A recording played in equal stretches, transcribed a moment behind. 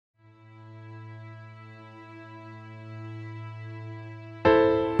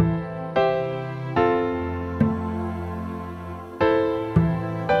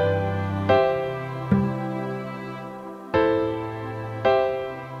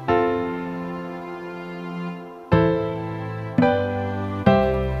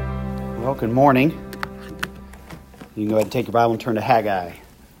Well, good morning. You can go ahead and take your Bible and turn to Haggai.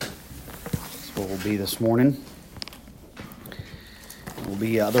 That's what we'll be this morning. We'll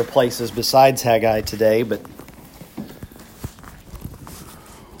be other places besides Haggai today, but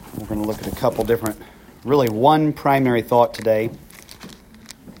we're going to look at a couple different, really one primary thought today.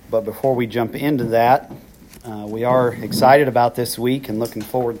 But before we jump into that, we are excited about this week and looking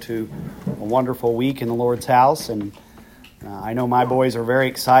forward to a wonderful week in the Lord's house. And I know my boys are very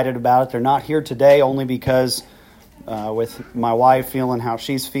excited about it. They're not here today only because with my wife feeling how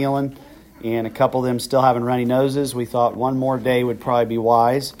she's feeling and a couple of them still having runny noses, we thought one more day would probably be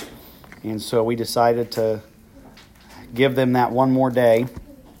wise. And so we decided to give them that one more day.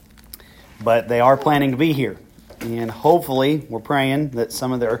 But they are planning to be here. And hopefully, we're praying that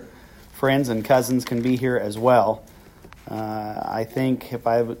some of their friends and cousins can be here as well. I think if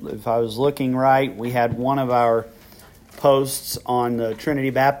I was looking right, we had one of our posts on the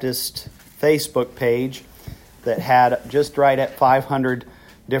Trinity Baptist Facebook page that had just right at 500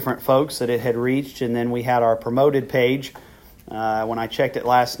 different folks that it had reached. And then we had our promoted page. When I checked it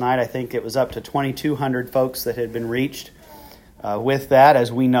last night, I think it was up to 2,200 folks that had been reached. With that,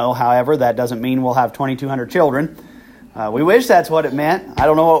 as we know, however, that doesn't mean we'll have 2,200 children. We wish that's what it meant. I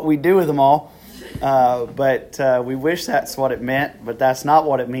don't know what we'd do with them all, but we wish that's what it meant, but that's not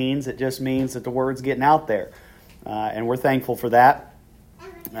what it means. It just means that the word's getting out there, and we're thankful for that.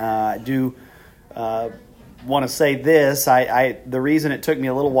 I do want to say this. The reason it took me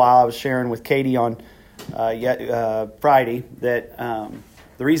a little while, I was sharing with Katie on Friday, that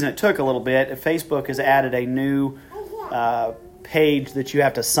the reason it took a little bit, Facebook has added a new page that you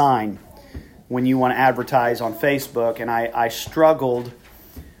have to sign when you want to advertise on Facebook, and I struggled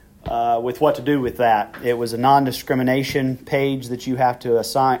with what to do with that. It was a non-discrimination page that you have to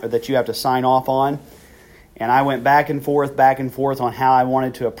assign, or that you have to sign off on, and I went back and forth on how I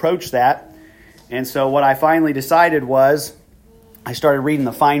wanted to approach that. And so what I finally decided was I started reading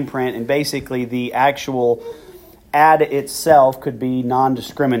the fine print, and basically the actual ad itself could be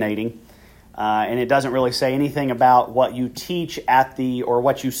non-discriminating. And it doesn't really say anything about what you teach at the, or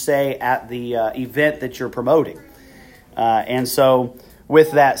what you say at the event that you're promoting. And so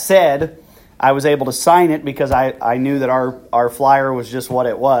with that said, I was able to sign it because I knew that our flyer was just what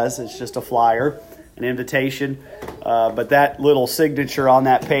it was. It's just a flyer, an invitation. But that little signature on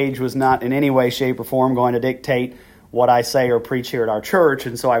that page was not in any way, shape, or form going to dictate what I say or preach here at our church.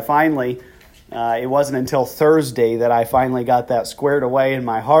 And so I finally, it wasn't until Thursday that I finally got that squared away in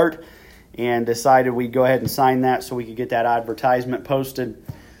my heart and decided we'd go ahead and sign that so we could get that advertisement posted.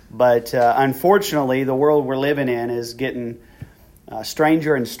 But unfortunately, the world we're living in is getting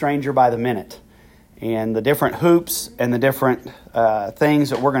stranger and stranger by the minute. And the different hoops and the different things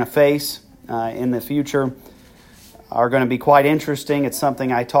that we're going to face in the future are going to be quite interesting. It's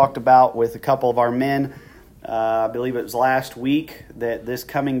something I talked about with a couple of our men. I believe it was last week, that this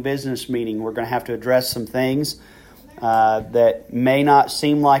coming business meeting, we're going to have to address some things that may not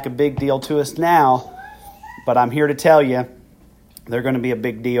seem like a big deal to us now, but I'm here to tell you they're going to be a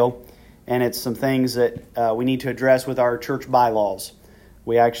big deal, and it's some things that we need to address with our church bylaws.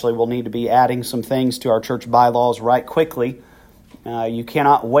 We actually will need to be adding some things to our church bylaws right quickly. You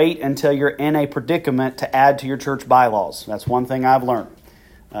cannot wait until you're in a predicament to add to your church bylaws. That's one thing I've learned.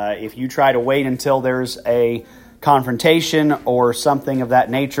 If you try to wait until there's a confrontation or something of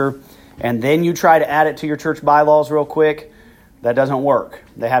that nature, and then you try to add it to your church bylaws real quick, that doesn't work.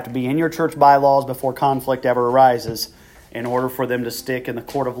 They have to be in your church bylaws before conflict ever arises in order for them to stick in the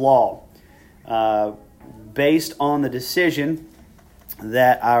court of law. Based on the decision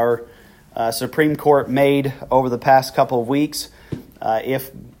that our Supreme Court made over the past couple of weeks,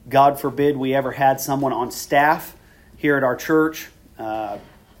 if, God forbid, we ever had someone on staff here at our church,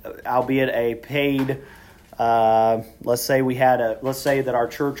 albeit a paid, let's say that our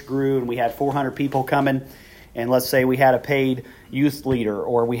church grew and we had 400 people coming, and let's say we had a paid youth leader,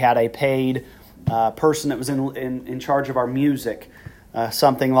 or we had a paid person that was in charge of our music,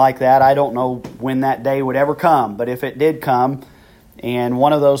 something like that. I don't know when that day would ever come, but if it did come, and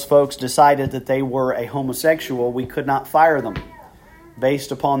one of those folks decided that they were a homosexual, we could not fire them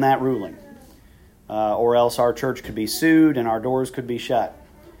based upon that ruling, or else our church could be sued and our doors could be shut.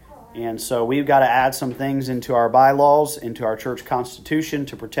 And so we've got to add some things into our bylaws, into our church constitution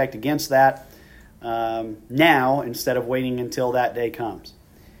to protect against that now, instead of waiting until that day comes.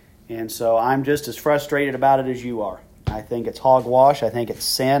 And so I'm just as frustrated about it as you are. I think it's hogwash. I think it's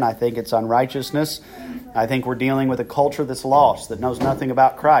sin. I think it's unrighteousness. I think we're dealing with a culture that's lost, that knows nothing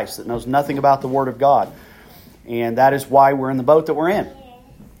about Christ, that knows nothing about the Word of God. And that is why we're in the boat that we're in.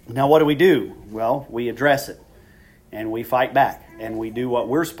 Now, what do? Well, we address it. and we fight back, and we do what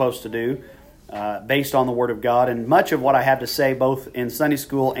we're supposed to do based on the Word of God. And much of what I have to say, both in Sunday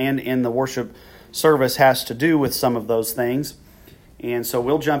school and in the worship service, has to do with some of those things. And so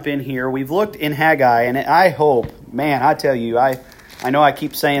we'll jump in here. We've looked in Haggai, and I hope, man, I tell you, I know I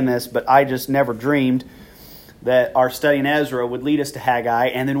keep saying this, but I just never dreamed that our study in Ezra would lead us to Haggai.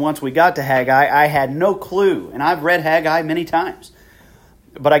 And then once we got to Haggai, I had no clue. And I've read Haggai many times.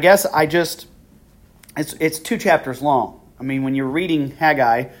 But I guess it's 2 chapters long. I mean, when you're reading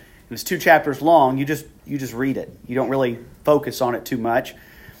Haggai, and it's 2 chapters long, you just read it. You don't really focus on it too much.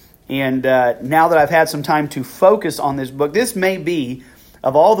 And now that I've had some time to focus on this book, this may be,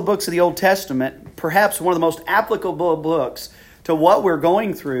 of all the books of the Old Testament, perhaps one of the most applicable books to what we're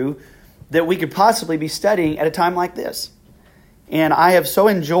going through that we could possibly be studying at a time like this. And I have so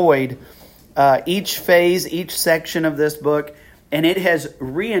enjoyed each phase, each section of this book, and it has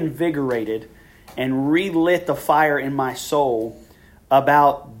reinvigorated and relit the fire in my soul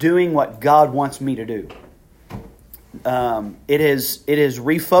about doing what God wants me to do. It has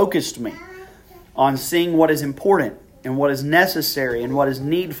refocused me on seeing what is important and what is necessary and what is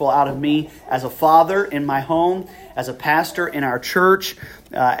needful out of me as a father in my home, as a pastor in our church,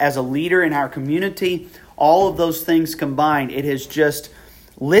 as a leader in our community. All of those things combined, it has just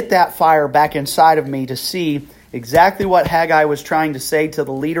lit that fire back inside of me to see exactly what Haggai was trying to say to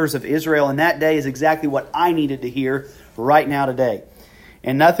the leaders of Israel in that day is exactly what I needed to hear right now today.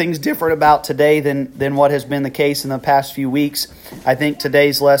 And nothing's different about today than what has been the case in the past few weeks. I think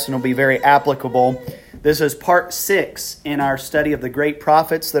today's lesson will be very applicable. This is part 6 in our study of the great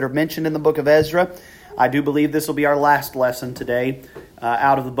prophets that are mentioned in the book of Ezra. I do believe this will be our last lesson today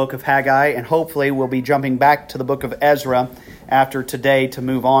out of the book of Haggai, and hopefully we'll be jumping back to the book of Ezra after today to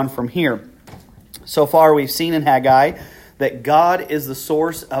move on from here. So far we've seen in Haggai that God is the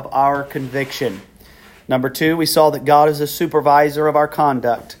source of our conviction. Number 2, we saw that God is the supervisor of our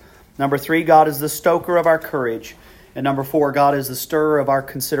conduct. Number 3, God is the stoker of our courage. And number 4, God is the stirrer of our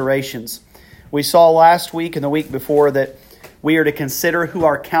considerations. We saw last week and the week before that we are to consider who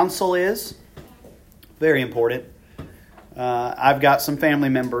our counsel is. Very important. I've got some family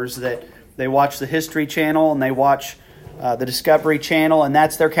members that they watch the History Channel and they watch the Discovery Channel, and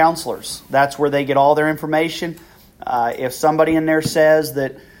that's their counselors. That's where they get all their information. If somebody in there says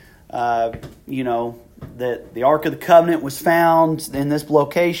that, that the Ark of the Covenant was found in this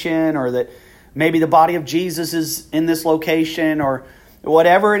location, or that maybe the body of Jesus is in this location, or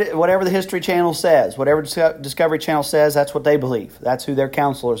whatever the History Channel says, whatever Discovery Channel says, that's what they believe. That's who their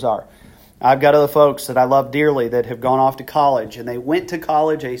counselors are. I've got other folks that I love dearly that have gone off to college, and they went to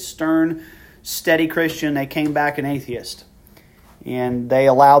college a stern, steady Christian. They came back an atheist. And they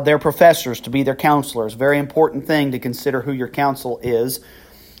allowed their professors to be their counselors. Very important thing to consider who your counsel is.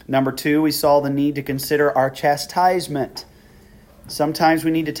 Number 2, we saw the need to consider our chastisement. Sometimes we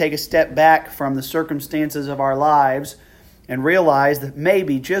need to take a step back from the circumstances of our lives and realize that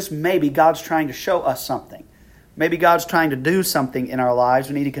maybe, just maybe, God's trying to show us something. Maybe God's trying to do something in our lives.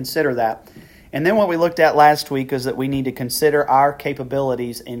 We need to consider that. And then what we looked at last week is that we need to consider our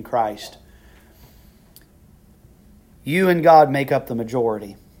capabilities in Christ. You and God make up the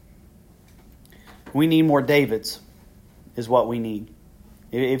majority. We need more Davids, is what we need.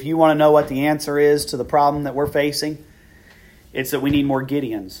 If you want to know what the answer is to the problem that we're facing, it's that we need more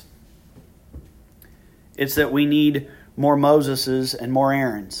Gideons. It's that we need more Moseses and more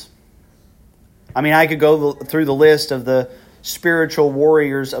Aarons. I mean, I could go through the list of the spiritual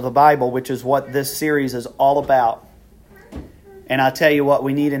warriors of the Bible, which is what this series is all about. And I tell you what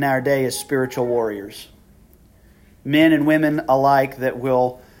we need in our day is spiritual warriors. Men and women alike that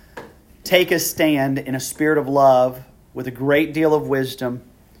will take a stand in a spirit of love with a great deal of wisdom.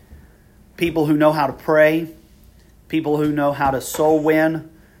 People who know how to pray. People who know how to soul win.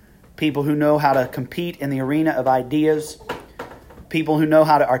 People who know how to compete in the arena of ideas. People who know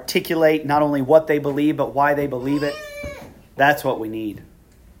how to articulate not only what they believe, but why they believe it. That's what we need.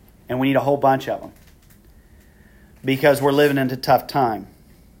 And we need a whole bunch of them. Because we're living in a tough time.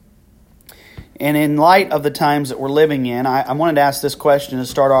 And in light of the times that we're living in, I wanted to ask this question to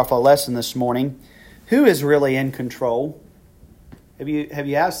start off our lesson this morning. Who is really in control? Have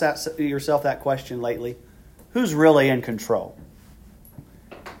you asked yourself that question lately? Who's really in control?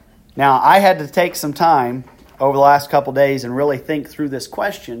 Now, I had to take some time over the last couple days and really think through this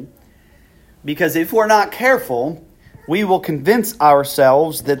question, because if we're not careful, we will convince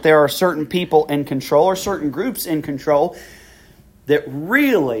ourselves that there are certain people in control or certain groups in control that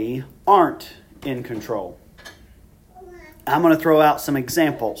really aren't in control. I'm going to throw out some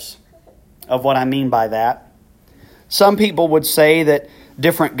examples of what I mean by that. Some people would say that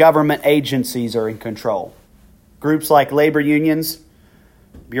different government agencies are in control. Groups like labor unions,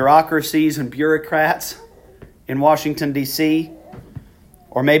 bureaucracies and bureaucrats in Washington, D.C.,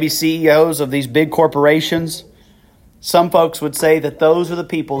 or maybe CEOs of these big corporations. Some folks would say that those are the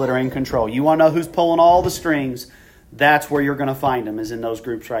people that are in control. You want to know who's pulling all the strings? That's where you're going to find them, is in those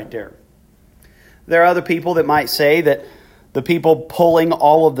groups right there. There are other people that might say that the people pulling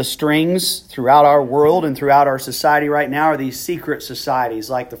all of the strings throughout our world and throughout our society right now are these secret societies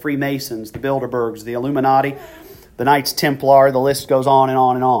like the Freemasons, the Bilderbergs, the Illuminati, the Knights Templar. The list goes on and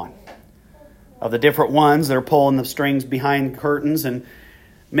on and on of the different ones that are pulling the strings behind curtains. And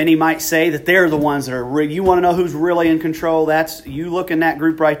many might say that they're the ones that are you want to know who's really in control? That's you look in that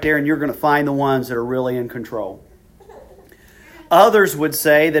group right there and you're going to find the ones that are really in control. Others would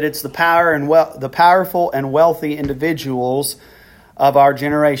say that it's the powerful and wealthy individuals of our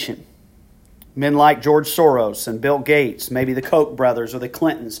generation. Men like George Soros and Bill Gates, maybe the Koch brothers or the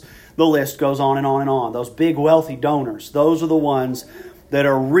Clintons. The list goes on and on and on. Those big wealthy donors, those are the ones that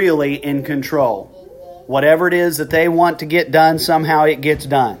are really in control. Whatever it is that they want to get done, somehow it gets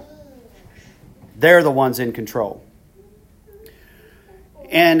done. They're the ones in control.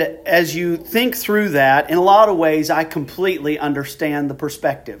 And as you think through that, in a lot of ways, I completely understand the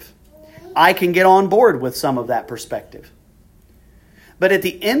perspective. I can get on board with some of that perspective. But at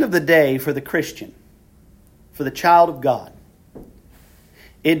the end of the day, for the Christian, for the child of God,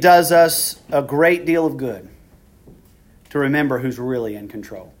 it does us a great deal of good to remember who's really in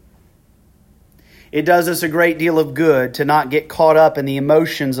control. It does us a great deal of good to not get caught up in the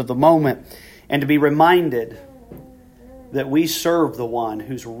emotions of the moment and to be reminded that we serve the one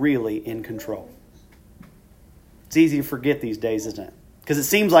who's really in control. It's easy to forget these days, isn't it? Because it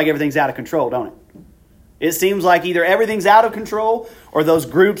seems like everything's out of control, don't it? It seems like either everything's out of control or those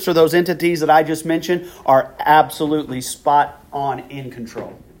groups or those entities that I just mentioned are absolutely spot on in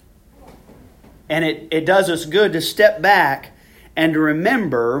control. And it does us good to step back and to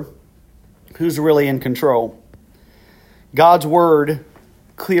remember who's really in control. God's Word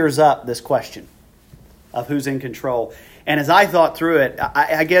clears up this question of who's in control. And as I thought through it,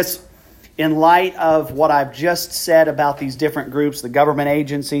 I guess in light of what I've just said about these different groups, the government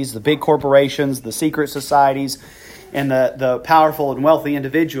agencies, the big corporations, the secret societies, and the powerful and wealthy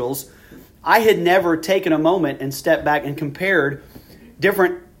individuals, I had never taken a moment and stepped back and compared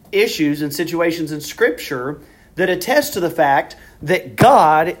different issues and situations in Scripture that attest to the fact that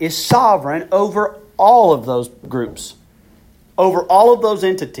God is sovereign over all of those groups, over all of those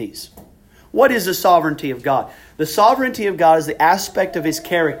entities. What is the sovereignty of God? The sovereignty of God is the aspect of His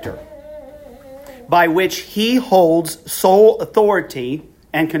character by which He holds sole authority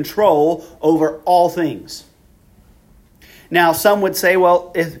and control over all things. Now, some would say,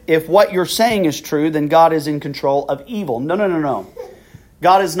 well, if what you're saying is true, then God is in control of evil. No.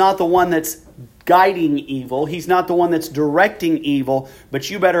 God is not the one that's guiding evil. He's not the one that's directing evil, but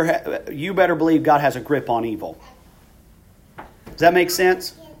you better believe God has a grip on evil. Does that make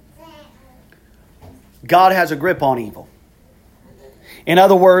sense? God has a grip on evil. In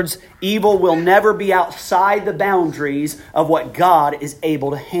other words, evil will never be outside the boundaries of what God is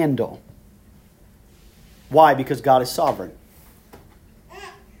able to handle. Why? Because God is sovereign.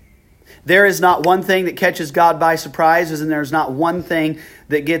 There is not one thing that catches God by surprise, and there's not one thing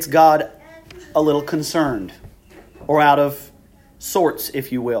that gets God a little concerned or out of sorts,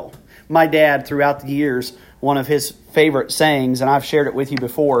 if you will. My dad, throughout the years, one of his favorite sayings, and I've shared it with you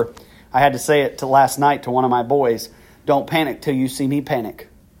before, I had to say it last night to one of my boys. Don't panic till you see me panic.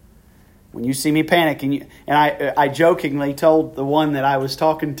 When you see me panic, and I jokingly told the one that I was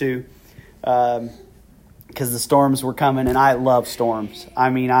talking to, because the storms were coming, and I love storms. I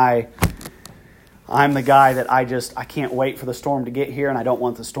mean, I'm the guy that I can't wait for the storm to get here, and I don't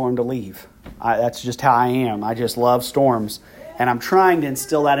want the storm to leave. That's just how I am. I just love storms, and I'm trying to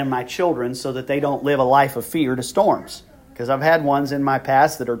instill that in my children so that they don't live a life of fear to storms. Because I've had ones in my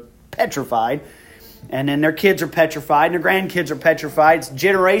past that are petrified, and then their kids are petrified, and their grandkids are petrified. It's a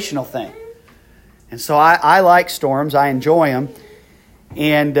generational thing. And so I like storms. I enjoy them.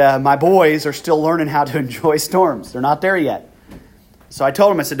 And my boys are still learning how to enjoy storms. They're not there yet. So I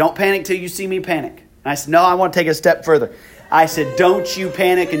told them, I said, don't panic till you see me panic. And I said, no, I want to take it a step further. I said, don't you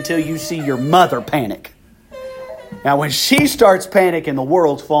panic until you see your mother panic. Now, when she starts panicking, the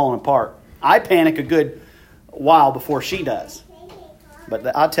world's falling apart. I panic a good while before she does.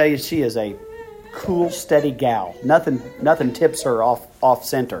 But I'll tell you, she is a cool, steady gal. Nothing tips her off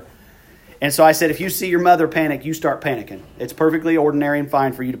center. And so I said, if you see your mother panic, you start panicking. It's perfectly ordinary and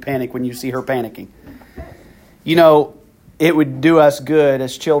fine for you to panic when you see her panicking. You know, it would do us good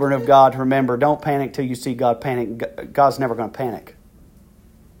as children of God to remember, don't panic till you see God panic. God's never going to panic.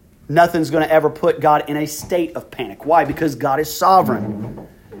 Nothing's going to ever put God in a state of panic. Why? Because God is sovereign.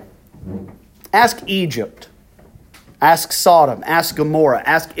 Ask Egypt. Ask Sodom. Ask Gomorrah.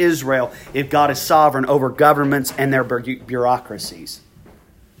 Ask Israel if God is sovereign over governments and their bureaucracies.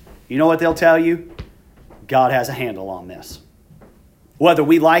 You know what they'll tell you? God has a handle on this. Whether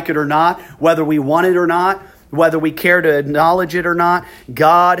we like it or not, whether we want it or not, whether we care to acknowledge it or not,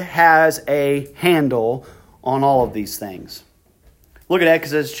 God has a handle on all of these things. Look at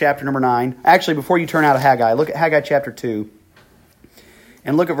Exodus chapter number 9. Actually, before you turn out of Haggai, look at Haggai chapter 2.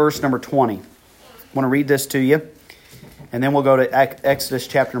 And look at verse number 20. I want to read this to you. And then we'll go to Exodus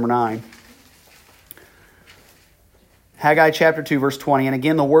chapter number 9. Haggai chapter 2, verse 20. And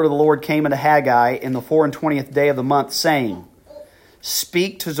again the word of the Lord came unto Haggai in the 24th day of the month, saying,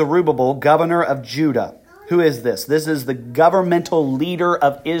 Speak to Zerubbabel, governor of Judah. Who is this? This is the governmental leader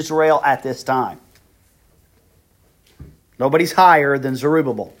of Israel at this time. Nobody's higher than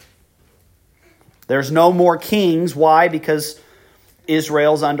Zerubbabel. There's no more kings. Why? Because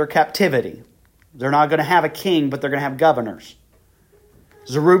Israel's under captivity. They're not going to have a king, but they're going to have governors.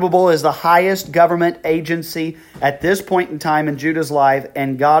 Zerubbabel is the highest government agency at this point in time in Judah's life,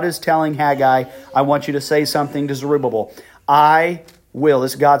 and God is telling Haggai, I want you to say something to Zerubbabel. I will,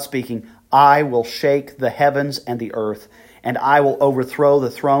 this is God speaking, I will shake the heavens and the earth, and I will overthrow the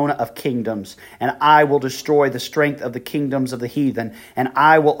throne of kingdoms, and I will destroy the strength of the kingdoms of the heathen, and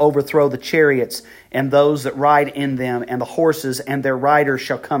I will overthrow the chariots and those that ride in them, and the horses and their riders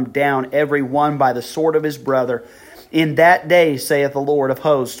shall come down, every one by the sword of his brother. In that day, saith the Lord of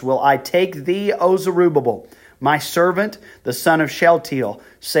hosts, will I take thee, O Zerubbabel, my servant, the son of Shealtiel,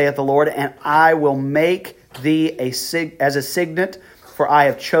 saith the Lord, and I will make thee as a signet, for I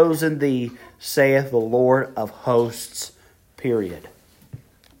have chosen thee, saith the Lord of hosts. Period.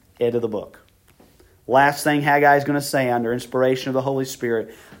 End of the book. Last thing Haggai is going to say under inspiration of the Holy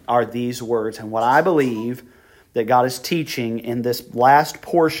Spirit are these words. And what I believe that God is teaching in this last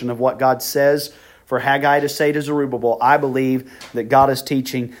portion of what God says for Haggai to say to Zerubbabel, I believe that God is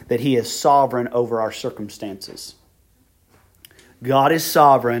teaching that He is sovereign over our circumstances. God is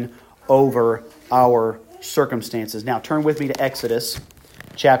sovereign over our circumstances. Now turn with me to Exodus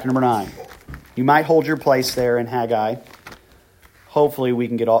chapter number 9. You might hold your place there in Haggai. Hopefully we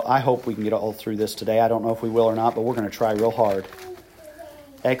can get all, I hope we can get all through this today. I don't know if we will or not, but we're going to try real hard.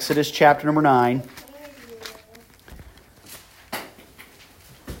 Exodus chapter number 9.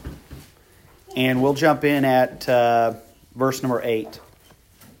 And we'll jump in at verse number 8.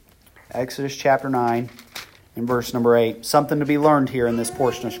 Exodus chapter 9 and verse number 8. Something to be learned here in this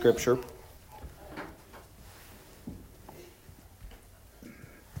portion of Scripture.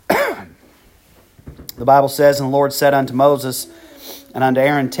 The Bible says, And the Lord said unto Moses and unto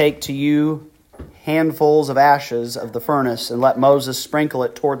Aaron, Take to you handfuls of ashes of the furnace, and let Moses sprinkle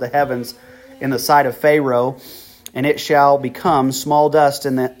it toward the heavens in the sight of Pharaoh, and it shall become small dust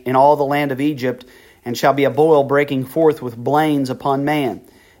in all the land of Egypt, and shall be a boil breaking forth with blains upon man,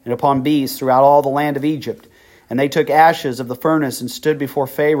 and upon beasts throughout all the land of Egypt. And they took ashes of the furnace, and stood before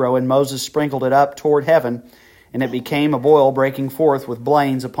Pharaoh, and Moses sprinkled it up toward heaven, and it became a boil breaking forth with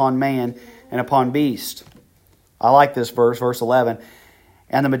blains upon man and upon beast. I like this verse, verse 11.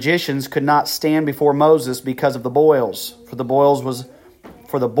 And the magicians could not stand before Moses because of the boils, for the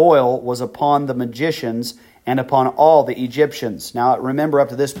boil was upon the magicians and upon all the Egyptians. Now remember, up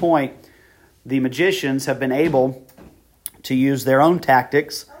to this point, the magicians have been able to use their own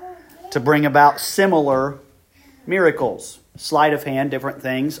tactics to bring about similar miracles. Sleight of hand, different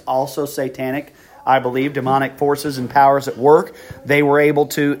things, also satanic, I believe, demonic forces and powers at work. They were able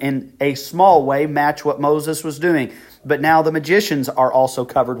to, in a small way, match what Moses was doing. But now the magicians are also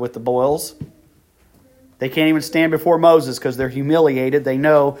covered with the boils. They can't even stand before Moses because they're humiliated. They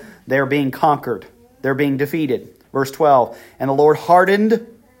know they're being conquered. They're being defeated. Verse 12, And the Lord hardened...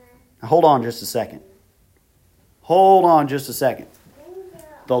 Hold on just a second. Hold on just a second.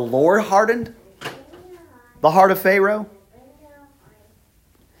 The Lord hardened the heart of Pharaoh,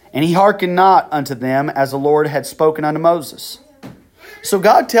 and he hearkened not unto them as the Lord had spoken unto Moses. So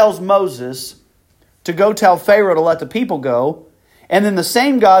God tells Moses to go tell Pharaoh to let the people go. And then the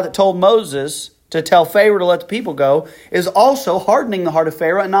same God that told Moses to tell Pharaoh to let the people go is also hardening the heart of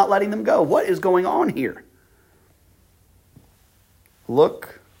Pharaoh and not letting them go. What is going on here?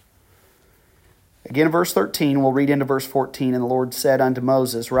 Look. Again, verse 13, we'll read into verse 14. And the Lord said unto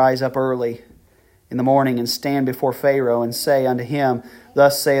Moses, Rise up early in the morning, and stand before Pharaoh, and say unto him,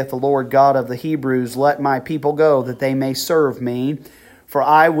 Thus saith the Lord God of the Hebrews, Let my people go, that they may serve me. For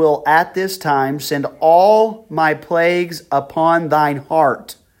I will at this time send all my plagues upon thine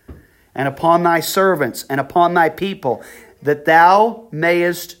heart, and upon thy servants, and upon thy people, that thou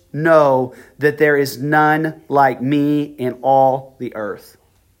mayest know that there is none like me in all the earth.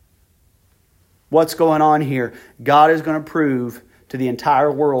 What's going on here? God is going to prove to the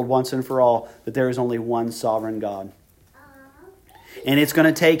entire world once and for all that there is only one sovereign God. And it's going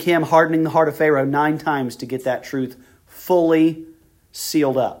to take him hardening the heart of Pharaoh 9 times to get that truth fully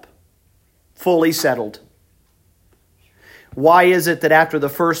sealed up, fully settled. Why is it that after the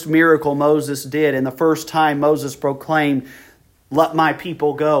first miracle Moses did and the first time Moses proclaimed, "Let my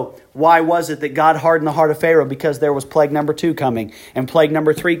people go," why was it that God hardened the heart of Pharaoh? Because there was plague number 2 coming, and plague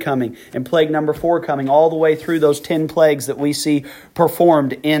number 3 coming, and plague number 4 coming, all the way through those 10 plagues that we see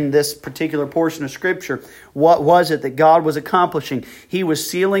performed in this particular portion of Scripture. What was it that God was accomplishing? He was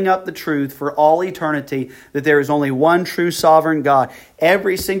sealing up the truth for all eternity that there is only one true sovereign God.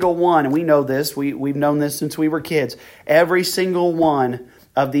 Every single one, and we know this, we've known this since we were kids, every single one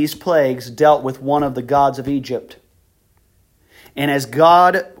of these plagues dealt with one of the gods of Egypt. And as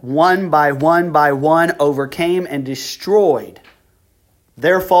God, one by one, overcame and destroyed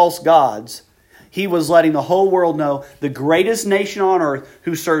their false gods, He was letting the whole world know the greatest nation on earth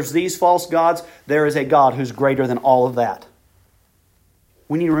who serves these false gods, there is a God who's greater than all of that.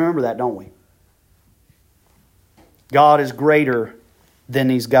 We need to remember that, don't we? God is greater than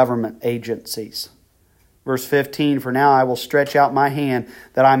these government agencies. Verse 15, "For now I will stretch out my hand,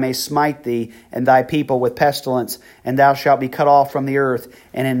 that I may smite thee and thy people with pestilence, and thou shalt be cut off from the earth.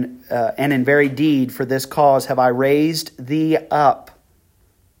 And in very deed for this cause have I raised thee up."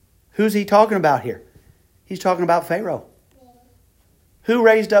 Who's he talking about here? He's talking about Pharaoh. Who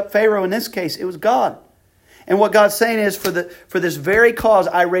raised up Pharaoh in this case? It was God. And what God's saying is, for this very cause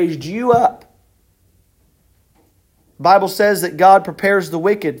I raised you up. The Bible says that God prepares the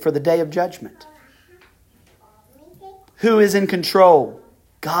wicked for the day of judgment. Who is in control?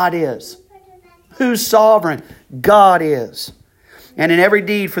 God is. Who's sovereign? God is. "And in every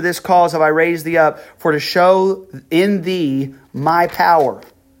deed for this cause have I raised thee up, for to show in thee my power,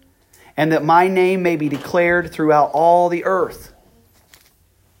 and that my name may be declared throughout all the earth."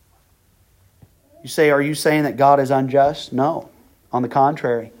 You say, are you saying that God is unjust? No. On the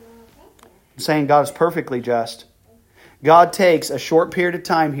contrary. I'm saying God is perfectly just. God takes a short period of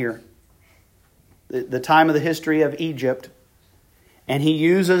time here, the time of the history of Egypt, and He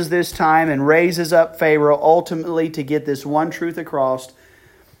uses this time and raises up Pharaoh ultimately to get this one truth across,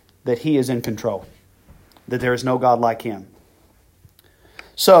 that He is in control, that there is no God like Him.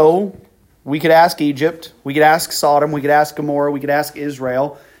 So, we could ask Egypt, we could ask Sodom, we could ask Gomorrah, we could ask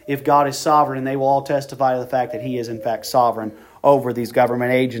Israel if God is sovereign, and they will all testify to the fact that He is in fact sovereign over these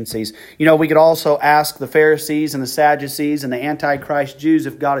government agencies. You know, we could also ask the Pharisees and the Sadducees and the Antichrist Jews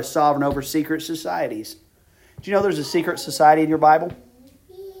if God is sovereign over secret societies. Do you know there's a secret society in your Bible?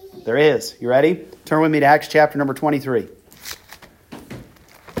 There is. You ready? Turn with me to Acts chapter number 23.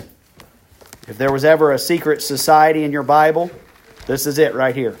 If there was ever a secret society in your Bible, this is it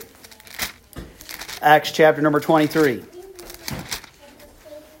right here. Acts chapter number 23.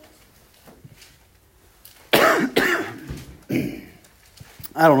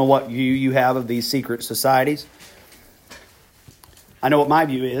 I don't know what view you have of these secret societies. I know what my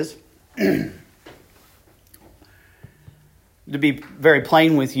view is. To be very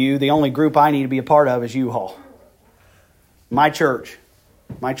plain with you, the only group I need to be a part of is U-Haul. My church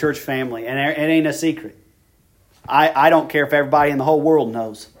family, and it ain't a secret. I don't care if everybody in the whole world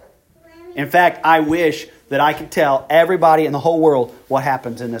knows. In fact, I wish that I could tell everybody in the whole world what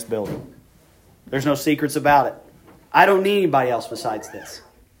happens in this building. There's no secrets about it. I don't need anybody else besides this.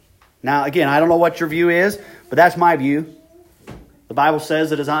 Now, again, I don't know what your view is, but that's my view. The Bible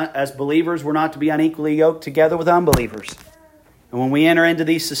says that as believers, we're not to be unequally yoked together with unbelievers. And when we enter into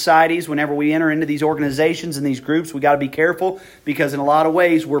these societies, whenever we enter into these organizations and these groups, we got to be careful, because in a lot of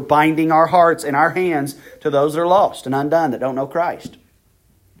ways, we're binding our hearts and our hands to those that are lost and undone, that don't know Christ.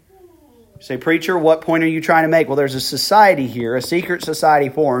 You say, "Preacher, what point are you trying to make?" Well, there's a society here, a secret society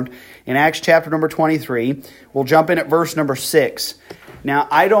formed in Acts chapter number 23. We'll jump in at verse number 6. Now,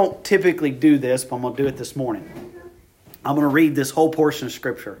 I don't typically do this, but I'm going to do it this morning. I'm going to read this whole portion of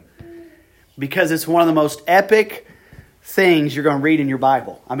Scripture, because it's one of the most epic things you're going to read in your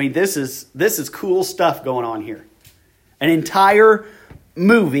Bible. I mean, this is cool stuff going on here. An entire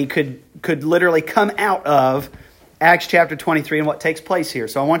movie could literally come out of Acts chapter 23 and what takes place here.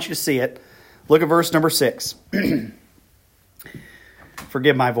 So I want you to see it. Look at verse number 6.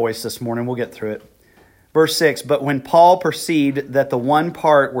 Forgive my voice this morning. We'll get through it. Verse 6, "But when Paul perceived that the one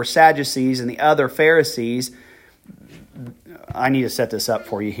part were Sadducees and the other Pharisees..." I need to set this up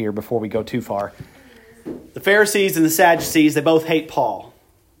for you here before we go too far. The Pharisees and the Sadducees, they both hate Paul.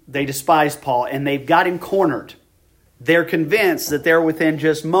 They despise Paul, and they've got him cornered. They're convinced that they're within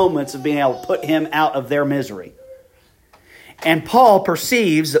just moments of being able to put him out of their misery. And Paul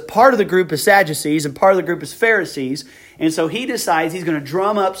perceives that part of the group is Sadducees and part of the group is Pharisees. And so he decides he's going to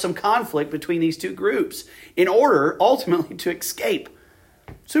drum up some conflict between these two groups in order ultimately to escape.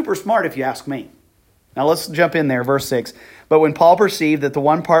 Super smart if you ask me. Now let's jump in there, verse 6. But when Paul perceived that the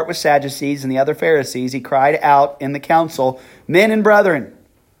one part was Sadducees and the other Pharisees, he cried out in the council, Men and brethren,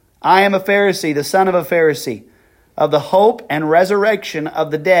 I am a Pharisee, the son of a Pharisee. Of the hope and resurrection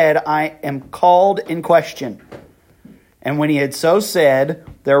of the dead I am called in question. And when he had so said,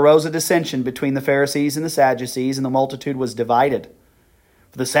 there arose a dissension between the Pharisees and the Sadducees, and the multitude was divided.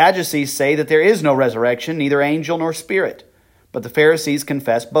 For the Sadducees say that there is no resurrection, neither angel nor spirit. But the Pharisees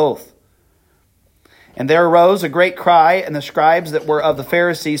confess both. And there arose a great cry, and the scribes that were of the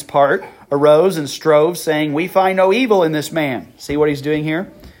Pharisees' part arose and strove, saying, We find no evil in this man. See what he's doing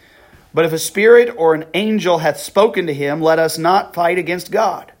here? But if a spirit or an angel hath spoken to him, let us not fight against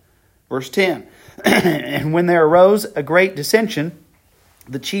God. Verse 10. And when there arose a great dissension,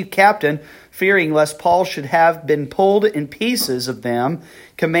 the chief captain, fearing lest Paul should have been pulled in pieces of them,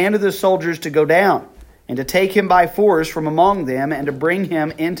 commanded the soldiers to go down and to take him by force from among them and to bring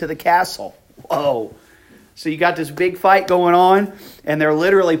him into the castle. Whoa. So you got this big fight going on, and they're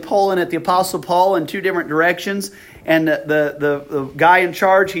literally pulling at the Apostle Paul in two different directions. And the guy in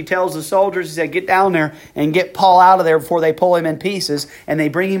charge, he tells the soldiers, he said, get down there and get Paul out of there before they pull him in pieces. And they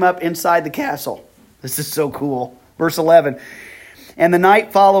bring him up inside the castle. This is so cool. Verse 11. And the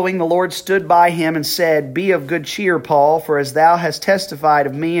night following, the Lord stood by him and said, Be of good cheer, Paul, for as thou hast testified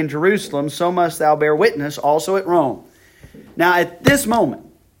of me in Jerusalem, so must thou bear witness also at Rome. Now, at this moment,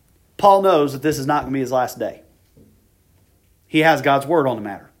 Paul knows that this is not going to be his last day. He has God's word on the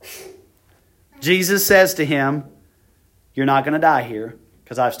matter. Jesus says to him, You're not going to die here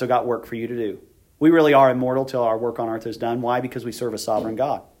because I've still got work for you to do. We really are immortal till our work on earth is done. Why? Because we serve a sovereign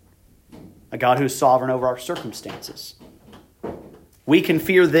God. A God who is sovereign over our circumstances. We can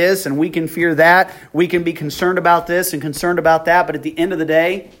fear this and we can fear that. We can be concerned about this and concerned about that. But at the end of the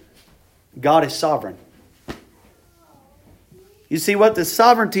day, God is sovereign. You see, what the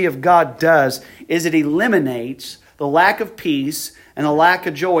sovereignty of God does is it eliminates the lack of peace and the lack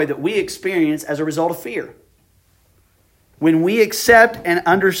of joy that we experience as a result of fear. When we accept and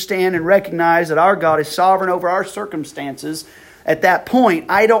understand and recognize that our God is sovereign over our circumstances, at that point,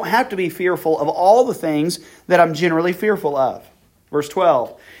 I don't have to be fearful of all the things that I'm generally fearful of. Verse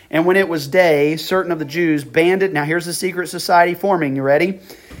 12, and when it was day, certain of the Jews banded, now here's the secret society forming, you ready?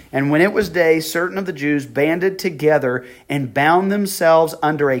 And when it was day, certain of the Jews banded together and bound themselves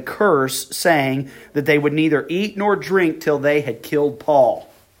under a curse, saying that they would neither eat nor drink till they had killed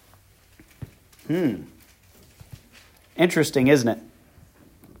Paul. Interesting, isn't it?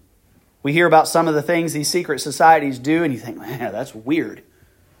 We hear about some of the things these secret societies do, and you think, man, that's weird.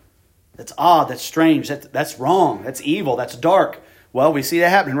 That's odd, that's strange, that's wrong, that's evil, that's dark. Well, we see that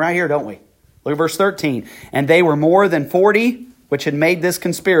happening right here, don't we? Look at verse 13. And they were more than 40 which had made this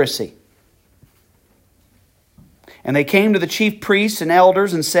conspiracy. And they came to the chief priests and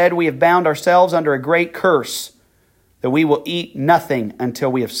elders and said, We have bound ourselves under a great curse, that we will eat nothing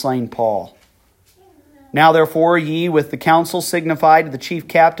until we have slain Paul. Now therefore ye with the council signify to the chief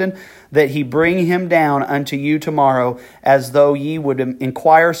captain that he bring him down unto you tomorrow, as though ye would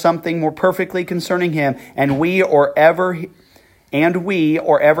inquire something more perfectly concerning him, and we or ever he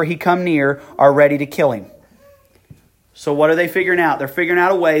come near are ready to kill him. So what are they figuring out? They're figuring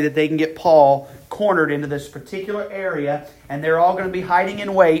out a way that they can get Paul cornered into this particular area, and they're all going to be hiding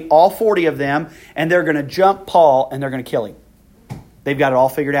in wait, all 40 of them, and they're going to jump Paul and they're going to kill him. They've got it all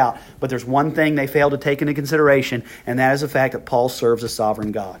figured out. But there's one thing they fail to take into consideration, and that is the fact that Paul serves a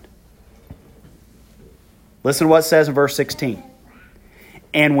sovereign God. Listen to what it says in verse 16.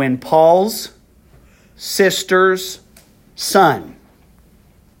 And when Paul's sister's son,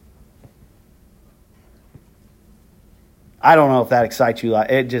 I don't know if that excites you.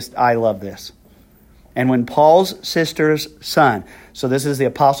 I love this. And when Paul's sister's son, so this is the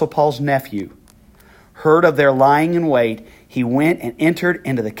Apostle Paul's nephew, heard of their lying in wait, he went and entered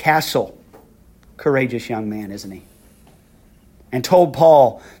into the castle. Courageous young man, isn't he? And told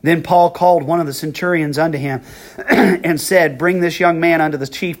Paul. Then Paul called one of the centurions unto him and said, Bring this young man unto the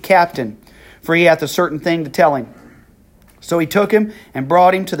chief captain, for he hath a certain thing to tell him. So he took him and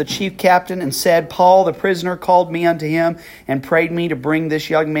brought him to the chief captain and said, Paul the prisoner called me unto him and prayed me to bring this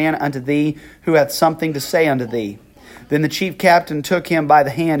young man unto thee, who hath something to say unto thee. Then the chief captain took him by the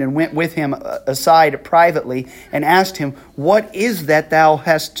hand and went with him aside privately and asked him, What is that thou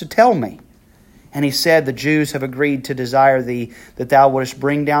hast to tell me? And he said, the Jews have agreed to desire thee, that thou wouldest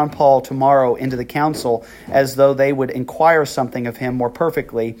bring down Paul tomorrow into the council, as though they would inquire something of him more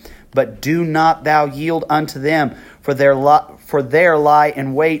perfectly. But do not thou yield unto them, for there lie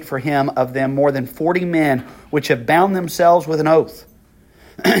in wait for him of them more than 40 men, which have bound themselves with an oath,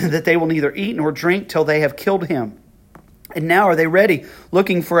 that they will neither eat nor drink till they have killed him. And now are they ready,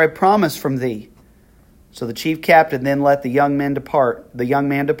 looking for a promise from thee. So the chief captain then let the young man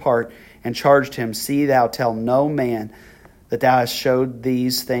depart, and charged him, see thou tell no man that thou hast showed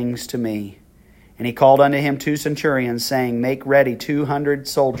these things to me. And he called unto him 2 centurions, saying, make ready 200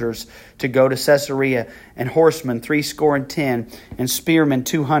 soldiers to go to Caesarea, and horsemen 70, and spearmen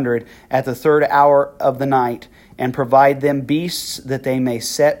 200 at the 3rd hour of the night, and provide them beasts that they may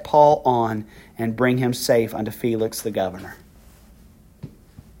set Paul on, and bring him safe unto Felix the governor.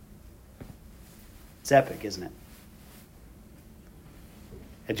 It's epic, isn't it?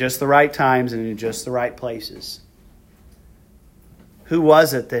 At just the right times and in just the right places. Who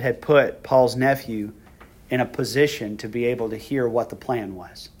was it that had put Paul's nephew in a position to be able to hear what the plan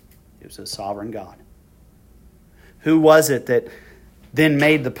was? It was a sovereign God. Who was it that then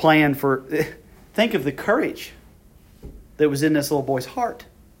made the plan for... Think of the courage that was in this little boy's heart.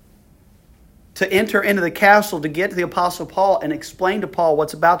 To enter into the castle, to get to the Apostle Paul and explain to Paul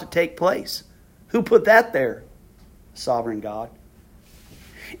what's about to take place. Who put that there? Sovereign God.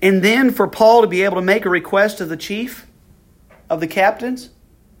 And then for Paul to be able to make a request to the chief of the captains,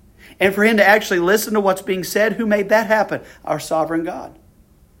 and for him to actually listen to what's being said, who made that happen? Our sovereign God.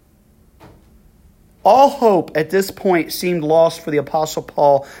 All hope at this point seemed lost for the Apostle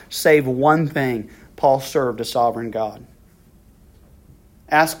Paul, save one thing. Paul served a sovereign God.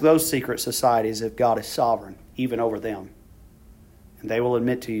 Ask those secret societies if God is sovereign, even over them. And they will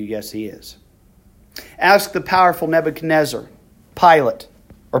admit to you, yes, he is. Ask the powerful Nebuchadnezzar, Pilate,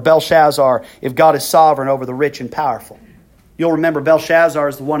 or Belshazzar if God is sovereign over the rich and powerful. You'll remember Belshazzar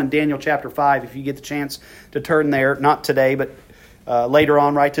is the one in Daniel chapter 5. If you get the chance to turn there, not today, but later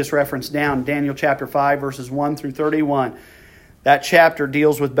on, write this reference down. Daniel chapter 5, verses 1 through 31. That chapter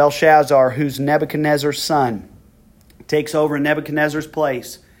deals with Belshazzar, who's Nebuchadnezzar's son. Takes over in Nebuchadnezzar's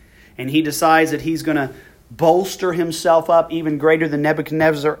place. And he decides that he's going to bolster himself up even greater than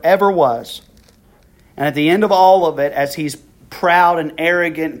Nebuchadnezzar ever was. And at the end of all of it, as he's proud and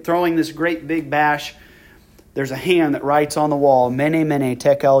arrogant, throwing this great big bash, there's a hand that writes on the wall, Mene, Mene,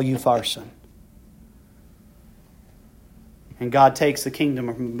 Tekel, Upharsin. And God takes the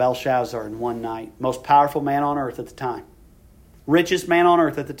kingdom from Belshazzar in one night. Most powerful man on earth at the time. Richest man on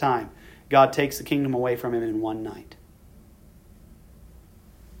earth at the time. God takes the kingdom away from him in one night.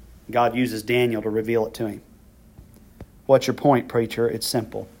 God uses Daniel to reveal it to him. What's your point, preacher? It's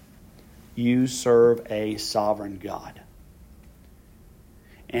simple. You serve a sovereign God.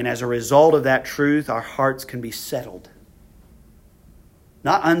 And as a result of that truth, our hearts can be settled.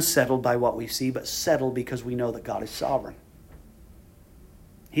 Not unsettled by what we see, but settled because we know that God is sovereign.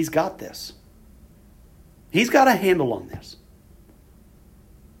 He's got this. He's got a handle on this.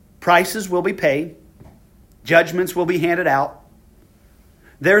 Prices will be paid. Judgments will be handed out.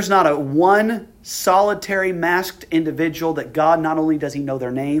 There's not a one solitary masked individual that God, not only does he know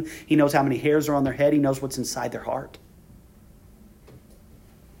their name, he knows how many hairs are on their head, he knows what's inside their heart.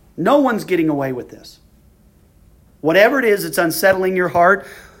 No one's getting away with this. Whatever it is that's unsettling your heart,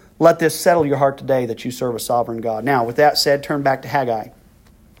 let this settle your heart today that you serve a sovereign God. Now, with that said, turn back to Haggai,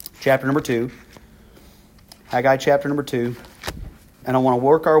 chapter number 2. Haggai chapter number 2. And I want to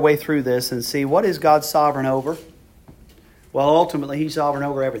work our way through this and see, what is God sovereign over? Well, ultimately, he's sovereign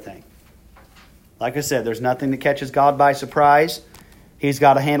over everything. Like I said, there's nothing that catches God by surprise. He's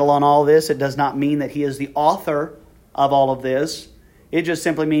got a handle on all this. It does not mean that he is the author of all of this. It just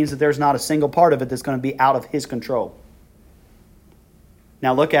simply means that there's not a single part of it that's going to be out of his control.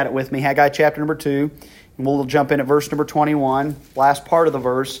 Now look at it with me. Haggai chapter number 2. And we'll jump in at verse number 21. Last part of the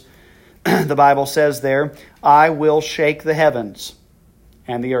verse. The Bible says there, I will shake the heavens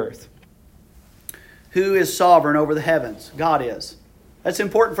and the earth. Who is sovereign over the heavens? God is. That's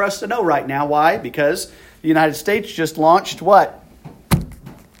important for us to know right now. Why? Because the United States just launched what?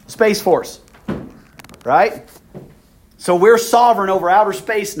 Space Force. Right? So we're sovereign over outer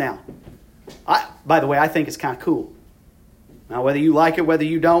space now. By the way, I think it's kind of cool. Now, whether you like it, whether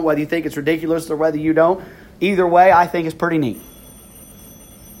you don't, whether you think it's ridiculous or whether you don't, either way, I think it's pretty neat.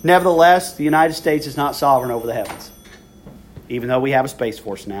 Nevertheless, the United States is not sovereign over the heavens. Even though we have a Space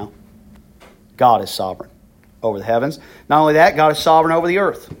Force now, God is sovereign over the heavens. Not only that, God is sovereign over the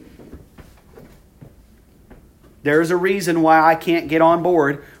earth. There's a reason why I can't get on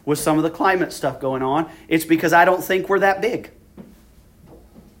board with some of the climate stuff going on. It's because I don't think we're that big.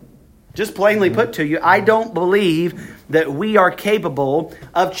 Just plainly put to you, I don't believe that we are capable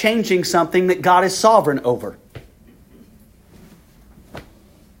of changing something that God is sovereign over.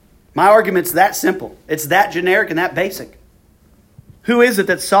 My argument's that simple. It's that generic and that basic. Who is it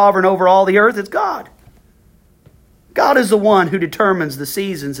that's sovereign over all the earth? It's God. God is the one who determines the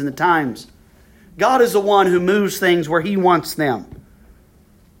seasons and the times. God is the one who moves things where He wants them.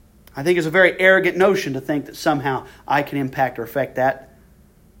 I think it's a very arrogant notion to think that somehow I can impact or affect that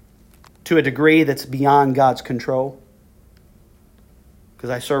to a degree that's beyond God's control. Because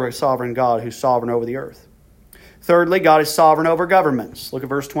I serve a sovereign God who's sovereign over the earth. Thirdly, God is sovereign over governments. Look at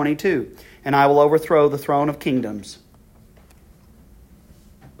verse 22. And I will overthrow the throne of kingdoms.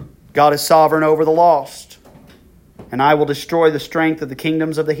 God is sovereign over the lost. And I will destroy the strength of the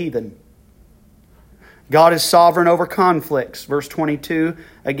kingdoms of the heathen. God is sovereign over conflicts. Verse 22,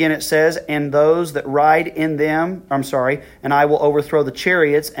 again it says, and those that ride in them, and I will overthrow the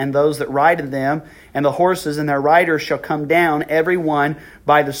chariots and those that ride in them, and the horses and their riders shall come down, every one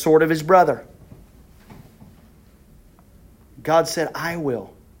by the sword of his brother. God said, I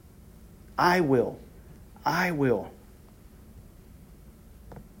will. I will. I will.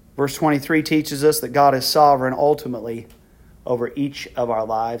 Verse 23 teaches us that God is sovereign ultimately over each of our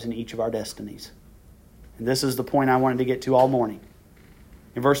lives and each of our destinies. And this is the point I wanted to get to all morning.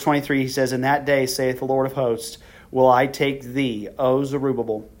 In verse 23 he says, in that day, saith the Lord of hosts, will I take thee, O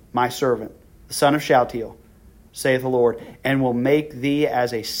Zerubbabel, my servant, the son of Shealtiel, saith the Lord, and will make thee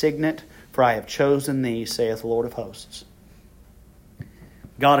as a signet, for I have chosen thee, saith the Lord of hosts.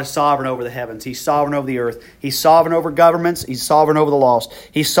 God is sovereign over the heavens. He's sovereign over the earth. He's sovereign over governments. He's sovereign over the lost.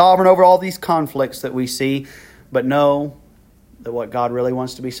 He's sovereign over all these conflicts that we see. But know that what God really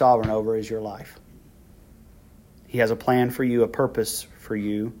wants to be sovereign over is your life. He has a plan for you, a purpose for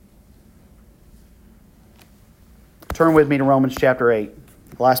you. Turn with me to Romans chapter 8.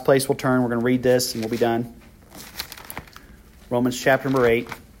 The last place we'll turn, we're going to read this and we'll be done. Romans chapter number 8.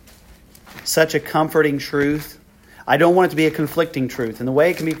 Such a comforting truth. I don't want it to be a conflicting truth. And the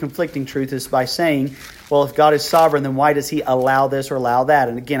way it can be a conflicting truth is by saying, well, if God is sovereign, then why does He allow this or allow that?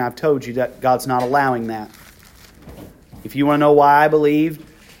 And again, I've told you that God's not allowing that. If you want to know why I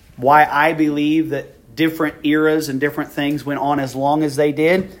believe that different eras and different things went on as long as they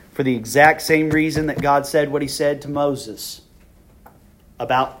did, for the exact same reason that God said what He said to Moses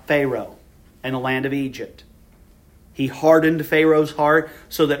about Pharaoh and the land of Egypt. He hardened Pharaoh's heart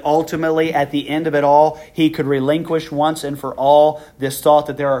so that ultimately at the end of it all, he could relinquish once and for all this thought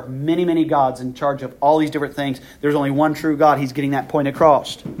that there are many, many gods in charge of all these different things. There's only one true God. He's getting that point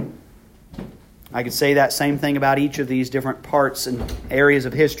across. I could say that same thing about each of these different parts and areas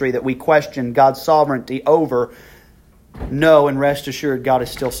of history that we question God's sovereignty over. Know and rest assured God is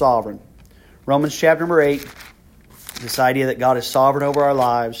still sovereign. Romans chapter number 8, this idea that God is sovereign over our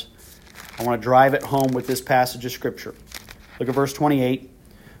lives. I want to drive it home with this passage of Scripture. Look at verse 28.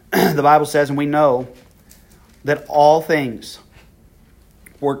 The Bible says, and we know that all things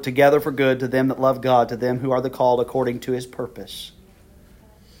work together for good to them that love God, to them who are the called according to His purpose.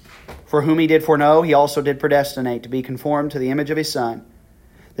 For whom He did foreknow, He also did predestinate to be conformed to the image of His Son,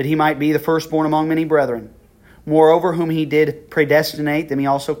 that He might be the firstborn among many brethren. Moreover, whom He did predestinate, them He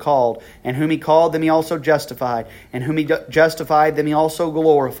also called. And whom He called, them He also justified. And whom He justified, them He also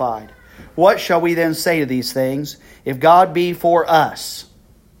glorified. What shall we then say to these things? If God be for us,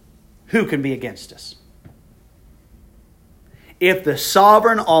 who can be against us? If the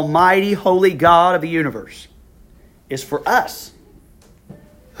sovereign, almighty, holy God of the universe is for us,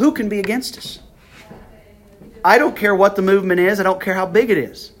 who can be against us? I don't care what the movement is. I don't care how big it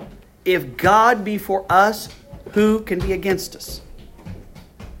is. If God be for us, who can be against us?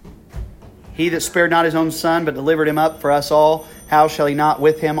 He that spared not His own Son, but delivered Him up for us all, how shall He not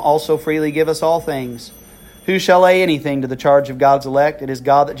with Him also freely give us all things? Who shall lay anything to the charge of God's elect? It is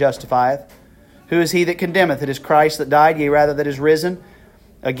God that justifieth. Who is he that condemneth? It is Christ that died, yea, rather that is risen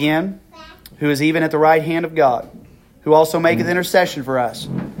again, who is even at the right hand of God, who also maketh intercession for us.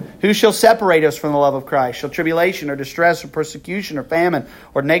 Who shall separate us from the love of Christ? Shall tribulation or distress or persecution or famine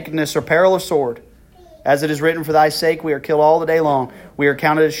or nakedness or peril of sword? As it is written, for thy sake we are killed all the day long. We are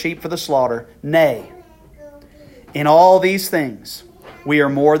counted as sheep for the slaughter. Nay, in all these things we are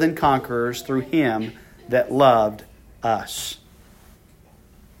more than conquerors through Him that loved us.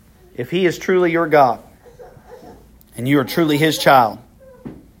 If He is truly your God, and you are truly His child,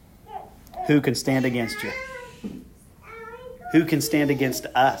 who can stand against you? Who can stand against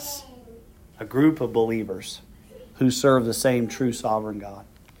us? A group of believers who serve the same true sovereign God.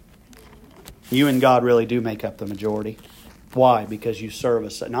 You and God really do make up the majority. Why? Because you serve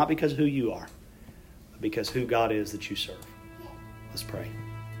us. Not because of who you are, but because who God is that you serve. Let's pray.